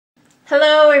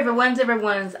Hello,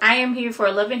 everyone's. I am here for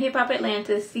Love and Hip Hop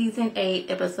Atlanta Season 8,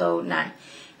 Episode 9.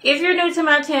 If you're new to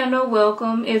my channel,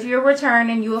 welcome. If you're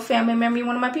returning, you a family member, you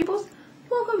one of my peoples,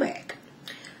 welcome back.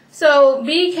 So,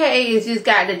 BK has just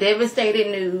got the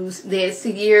devastating news that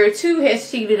Sierra 2 has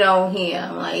cheated on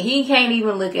him. Like, he can't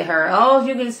even look at her. All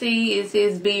you can see is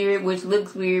his beard, which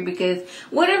looks weird because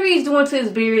whatever he's doing to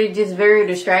his beard is just very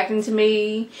distracting to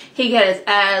me. He got his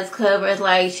eyes covered. It's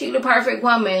like, she the perfect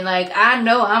woman. Like, I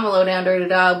know I'm a low down dirty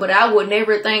dog, but I would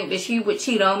never think that she would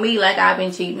cheat on me like I've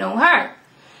been cheating on her.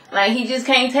 Like, he just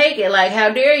can't take it. Like, how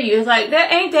dare you? It's like,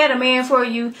 that ain't that a man for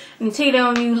you and cheat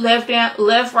on you left,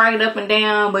 right, up, and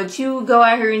down, but you go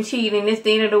out here and cheat and it's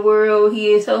the end of the world. He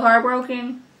is so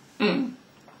heartbroken.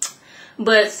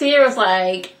 But Sierra's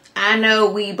like, I know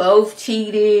we both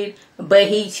cheated, but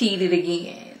he cheated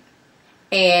again.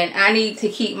 And I need to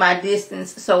keep my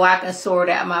distance so I can sort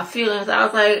out my feelings. I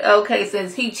was like, okay,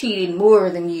 since he cheated more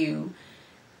than you,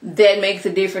 that makes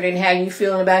a difference in how you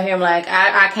feeling about him. Like,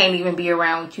 I can't even be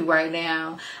around with you right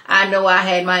now. I know I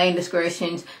had my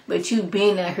indiscretions, but you've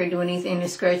been out here doing these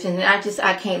indiscretions, and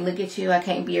I can't look at you. I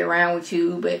can't be around with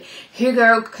you. But here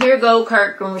go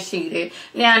Kirk and Rashida.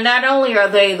 Now, not only are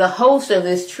they the host of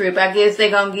this trip, I guess they're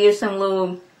going to give some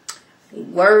little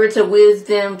words of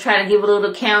wisdom, try to give a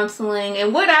little counseling.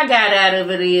 And what I got out of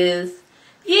it is,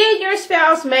 yeah, your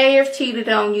spouse may have cheated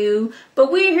on you,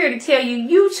 but we're here to tell you,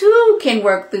 you too can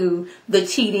work through the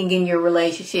cheating in your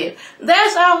relationship.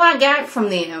 That's all I got from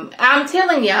them. I'm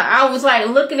telling y'all, I was like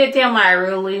looking at them like,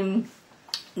 really,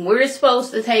 we're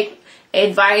supposed to take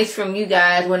advice from you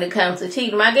guys when it comes to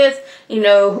cheating. I guess, you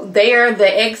know, they are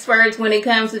the experts when it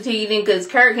comes to cheating because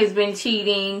Kirk has been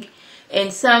cheating in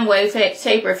some way,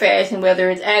 shape, or fashion, whether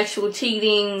it's actual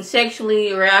cheating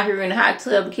sexually or out here in the hot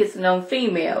tub kissing on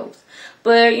females.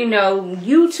 But, you know,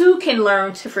 you too can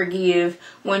learn to forgive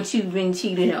once you've been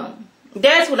cheated on.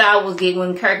 That's what I was getting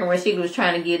when Kirk and Rashida was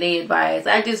trying to get their advice.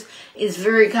 It's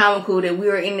very comical that we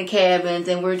were in the cabins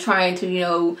and we're trying to, you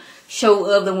know,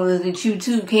 show other ones that you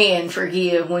too can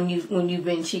forgive when you've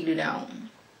been cheated on.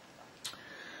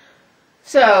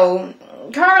 So,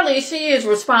 Carly, she is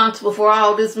responsible for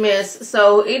all this mess.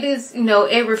 So, it is, you know,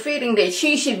 ever fitting that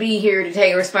she should be here to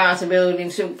take responsibility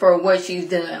for what she's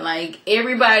done. Like,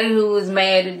 everybody who is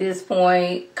mad at this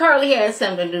point, Carly has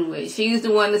something to do with it. She's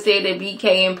the one that said that BK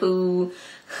and Pooh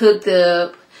hooked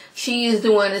up. She is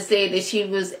the one that said that she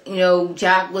was, you know,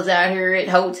 Jock was out here at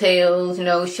hotels, you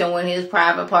know, showing his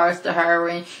private parts to her.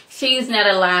 And she's not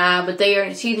a lie, but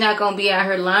she's not going to be out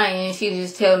here lying. She's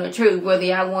just telling the truth, whether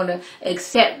y'all want to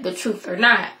accept the truth or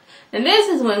not. And this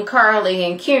is when Carly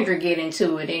and Kendra get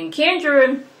into it. And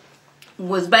Kendra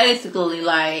was basically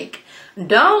like,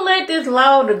 don't let this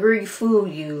law degree fool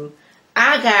you.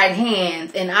 I got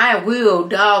hands and I will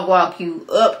dog walk you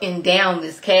up and down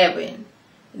this cabin.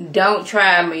 Don't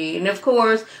try me. And of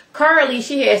course, Carly,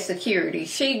 she has security.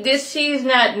 She's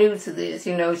not new to this.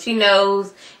 You know, she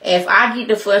knows if I get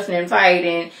to fussing and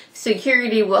fighting,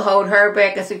 security will hold her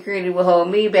back and security will hold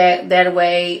me back. That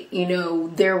way, you know,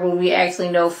 there will be actually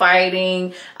no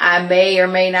fighting. I may or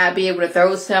may not be able to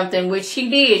throw something, which she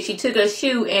did. She took a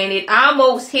shoe and it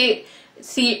almost hit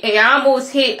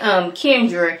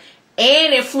Kendra.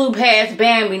 And it flew past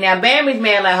Bambi. Now, Bambi's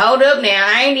mad, like, hold up now.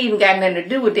 I ain't even got nothing to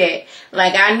do with that.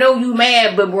 Like, I know you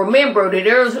mad, but remember that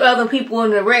there's other people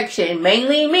in the direction,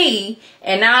 mainly me,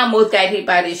 and I almost got hit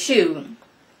by this shoe.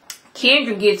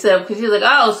 Kendra gets up because she's like,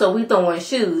 oh, so we throwing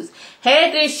shoes.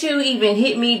 Had this shoe even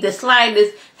hit me the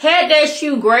slightest, had that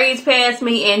shoe grazed past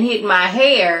me and hit my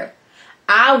hair,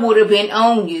 I would have been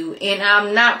on you. And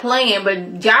I'm not playing,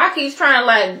 but Jockey's trying to,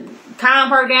 like, calm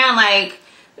her down, like,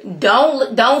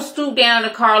 don't stoop down to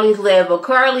Carly's level.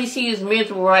 Carly, she is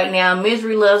miserable right now.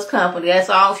 Misery loves company. That's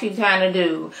all she's trying to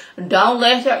do. Don't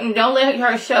let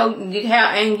her show how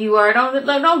angry you are.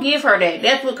 Don't give her that.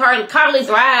 That's what Carly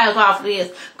thrives off of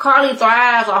this. Carly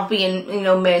thrives off being, you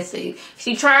know, messy.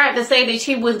 She tried to say that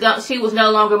she was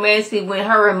no longer messy when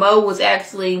her and Mo was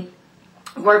actually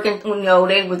working, you know,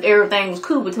 everything was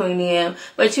cool between them.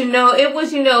 But, you know, it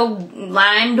was, you know,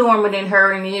 lying dormant in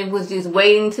her and it was just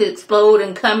waiting to explode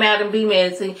and come out and be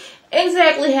messy.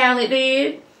 Exactly how it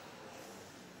did.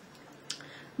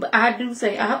 But I do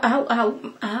say,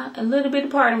 a little bit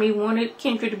of part of me wanted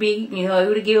Kendra to be, you know,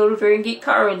 able to get over there and get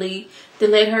Carly to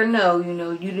let her know, you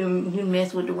know, you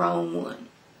messed with the wrong one.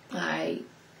 Alright.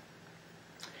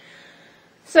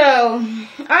 So,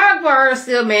 Akbar is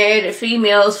still mad that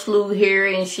females flew here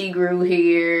and she grew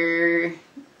here.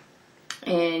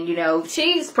 And, you know,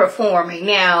 she's performing.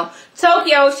 Now,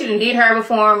 Tokyo, she done did her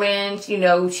performance. You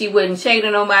know, she wasn't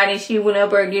shading nobody. She went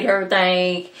up there, did her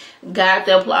thing, got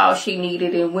the applause she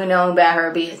needed, and went on about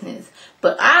her business.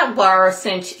 But Akbar,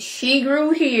 since she grew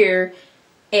here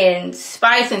and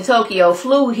Spice and Tokyo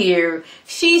flew here,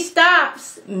 she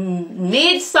stops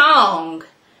mid-song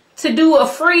to do a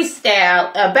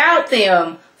freestyle about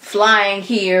them flying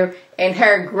here and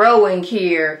her growing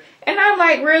here. And I'm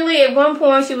like, really? At one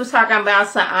point she was talking about,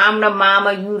 so I'm the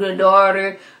mama, you the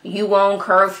daughter, you on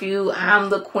curfew, I'm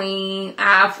the queen,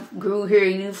 I grew here,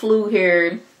 you flew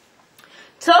here.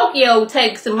 Tokyo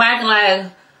takes the mic and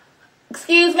like,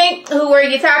 excuse me, who are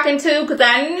you talking to? Because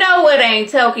I know it ain't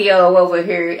Tokyo over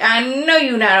here. I know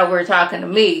you're not over here talking to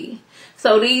me.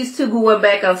 So these two going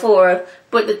back and forth.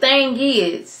 But the thing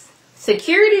is,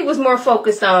 security was more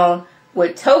focused on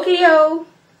what Tokyo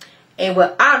and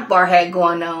what Akbar had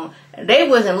going on. They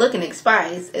wasn't looking at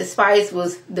Spice. Spice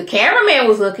was, the cameraman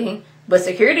was looking, but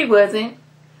security wasn't.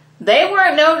 They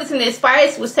weren't noticing that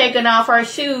Spice was taking off her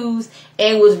shoes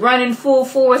and was running full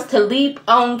force to leap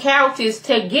on couches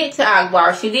to get to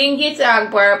Akbar. She didn't get to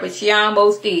Akbar, but she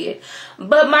almost did.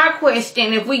 But my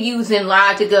question, if we using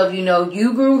logic of, you know,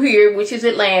 you grew here, which is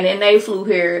Atlanta, and they flew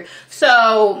here.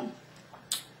 So,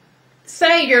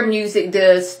 say your music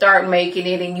does start making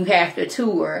it and you have to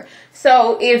tour.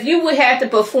 So, if you would have to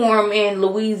perform in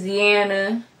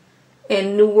Louisiana,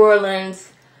 in New Orleans,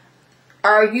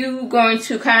 are you going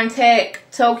to contact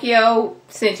Tokyo,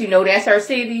 since you know that's her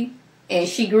city and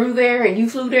she grew there and you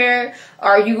flew there?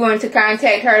 Are you going to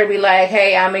contact her to be like,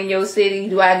 hey, I'm in your city,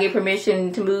 do I get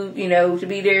permission to move, you know, to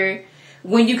be there?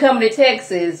 When you come to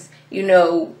Texas, you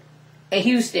know, in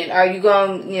Houston, are you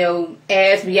going to, you know,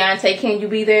 ask Beyonce, can you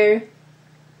be there?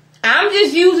 I'm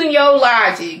just using your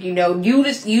logic, you know, you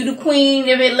the queen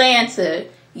of Atlanta.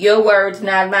 Your words,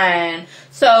 not mine.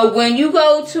 So when you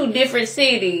go to different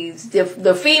cities,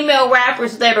 the female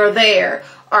rappers that are there,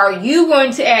 are you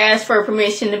going to ask for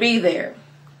permission to be there?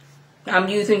 I'm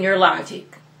using your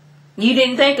logic. You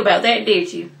didn't think about that,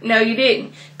 did you? No, you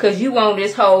didn't. Because you on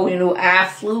this whole, you know, I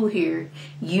flew here,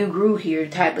 you grew here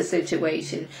type of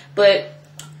situation. But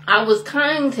I was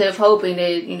kind of hoping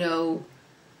that, you know,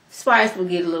 Spice will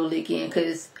get a little lick in,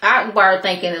 because Akbar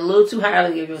thinking a little too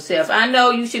highly of yourself. I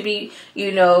know you should be,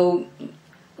 you know,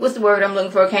 what's the word I'm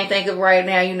looking for? I can't think of right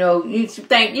now. You know, you should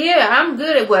think, yeah, I'm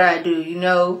good at what I do, you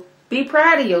know. Be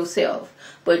proud of yourself.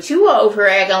 But you over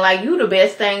here acting like you the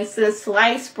best thing since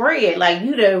sliced bread. Like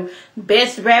you the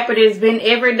best rapper that's been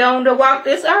ever known to walk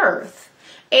this earth.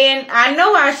 And I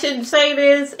know I shouldn't say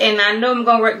this, and I know I'm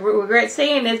going to regret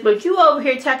saying this, but you over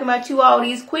here talking about you all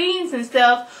these queens and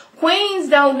stuff. Queens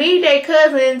don't need their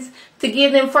cousins to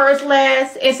give them first,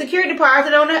 last, and security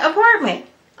deposit on the apartment.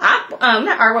 Not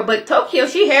Arwa, but Tokyo,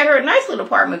 she had her a nice little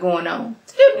apartment going on.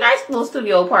 Still nice little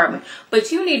studio apartment.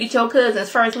 But you needed your cousins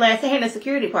first, last, and a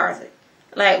security deposit.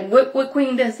 Like, what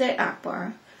queen does that,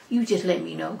 Akbar? You just let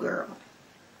me know, girl.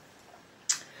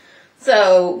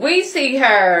 So, we see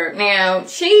her, now,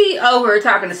 she over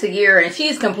talking to Sagira, and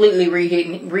she's completely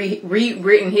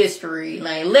rewritten history.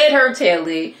 Like, let her tell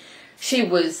it. She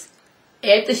was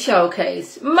at the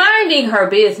showcase, minding her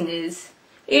business,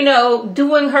 you know,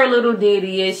 doing her little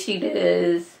ditty as she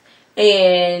does.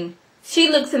 And she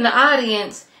looks in the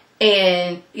audience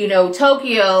and, you know,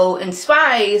 Tokyo and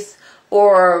Spice,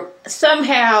 or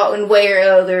somehow in way or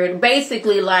other,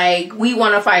 basically like, we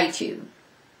want to fight you.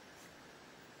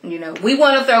 You know, we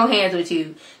want to throw hands with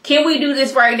you. Can we do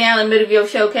this right now in the middle of your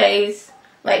showcase?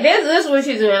 Like, this is what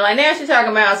she's doing. Like, now she's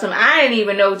talking about some, I didn't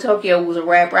even know Tokyo was a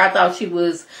rapper. I thought she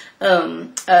was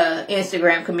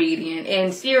Instagram comedian.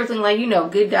 And seriously, like, you know,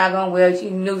 good doggone well,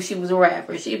 she knew she was a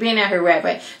rapper. She been out here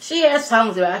rapping. She has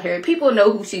songs about her. People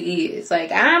know who she is.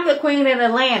 Like, I'm the queen of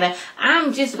Atlanta.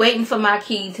 I'm just waiting for my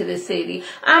key to the city.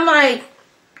 I'm like,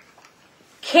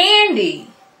 Candy.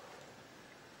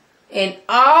 And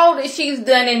all that she's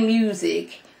done in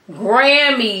music,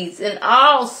 Grammys and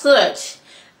all such,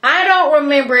 I don't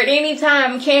remember at any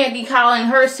time Candy calling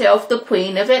herself the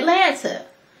queen of Atlanta.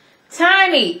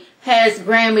 Tiny has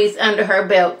Grammys under her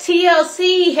belt.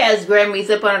 TLC has Grammys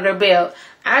up under her belt.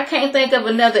 I can't think of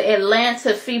another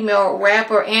Atlanta female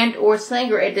rapper and or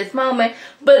singer at this moment.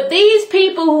 But these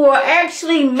people who are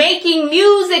actually making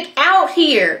music out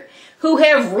here, who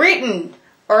have written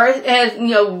or have, you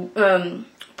know,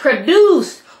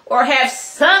 produced or have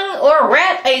sung or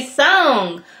rapped a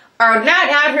song, are not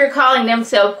out here calling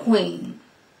themselves queen.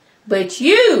 But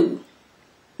you,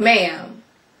 ma'am,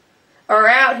 are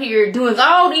out here doing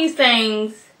all these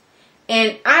things,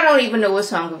 and I don't even know a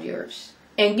song of yours.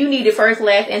 And you need a first,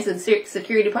 last, and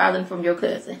security deposit from your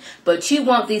cousin. But you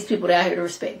want these people out here to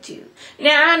respect you.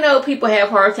 Now, I know people have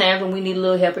hard times and we need a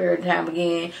little help every time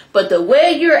again. But the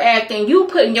way you're acting, you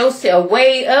putting yourself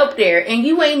way up there. And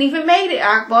you ain't even made it,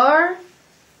 Akbar.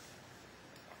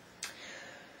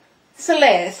 So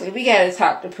lastly, we gotta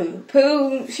talk to Pooh.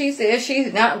 Pooh, she says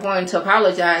she's not going to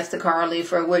apologize to Carly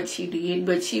for what she did,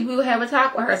 but she will have a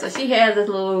talk with her. So she has this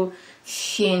little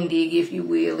shindig, if you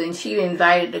will, and she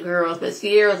invited the girls. But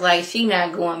Sierra's like, she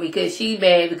not going because she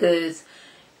bad because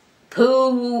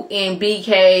Pooh and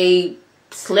BK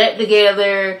slept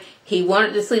together. He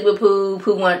wanted to sleep with Pooh.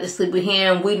 Pooh wanted to sleep with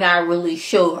him. We not really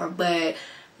sure, but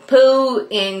Pooh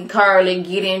and Carly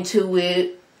get into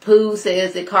it. Pooh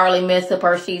says that Carly messed up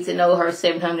her sheets and owe her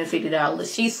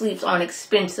 $750. She sleeps on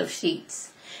expensive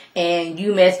sheets. And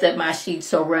you messed up my sheets,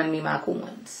 so run me my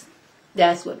coins.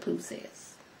 That's what Pooh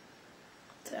says.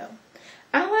 So,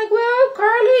 I'm like, well,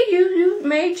 Carly, you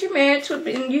made your match with,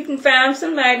 and you can find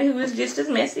somebody who is just as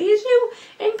messy as you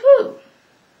and Pooh.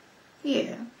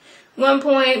 Yeah. One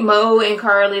point, Mo and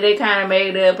Carly, they kind of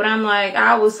made up. But I'm like,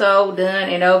 I was so done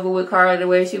and over with Carly the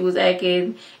way she was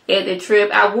acting at the trip.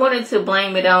 I wanted to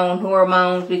blame it on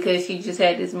hormones because she just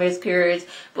had this miscarriage.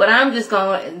 But I'm just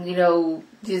going to,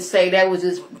 just say that was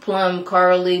just plumb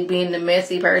Carly being the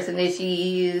messy person that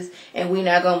she is. And we're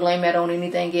not going to blame that on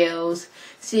anything else.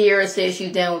 Sierra says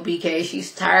she's done with BK.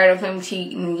 She's tired of him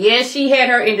cheating. Yes, she had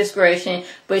her indiscretion,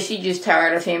 but she just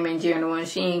tired of him in general, and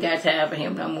she ain't got time for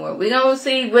him no more. We're going to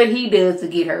see what he does to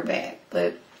get her back,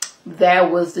 but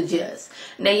that was the gist.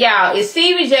 Now, y'all, is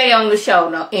Stevie J on the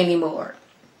show anymore?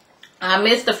 I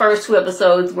missed the first 2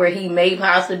 episodes where he may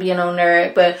possibly be on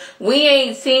there, but we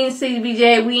ain't seen Stevie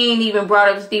J. We ain't even brought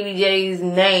up Stevie J's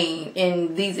name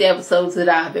in these episodes that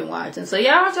I've been watching. So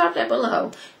y'all drop that below.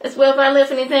 As well, if I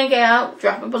left anything out,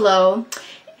 drop it below.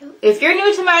 If you're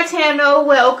new to my channel,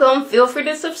 welcome. Feel free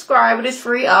to subscribe. It is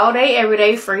free all day, every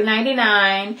day, free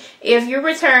 99. If you're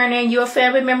returning, you're a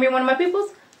family member, one of my peoples,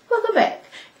 welcome back.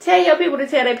 Tell your people to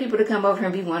tell their people to come over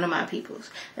and be one of my peoples.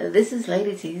 This is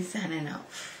Lady T signing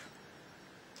off.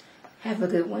 Have a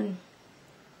good one.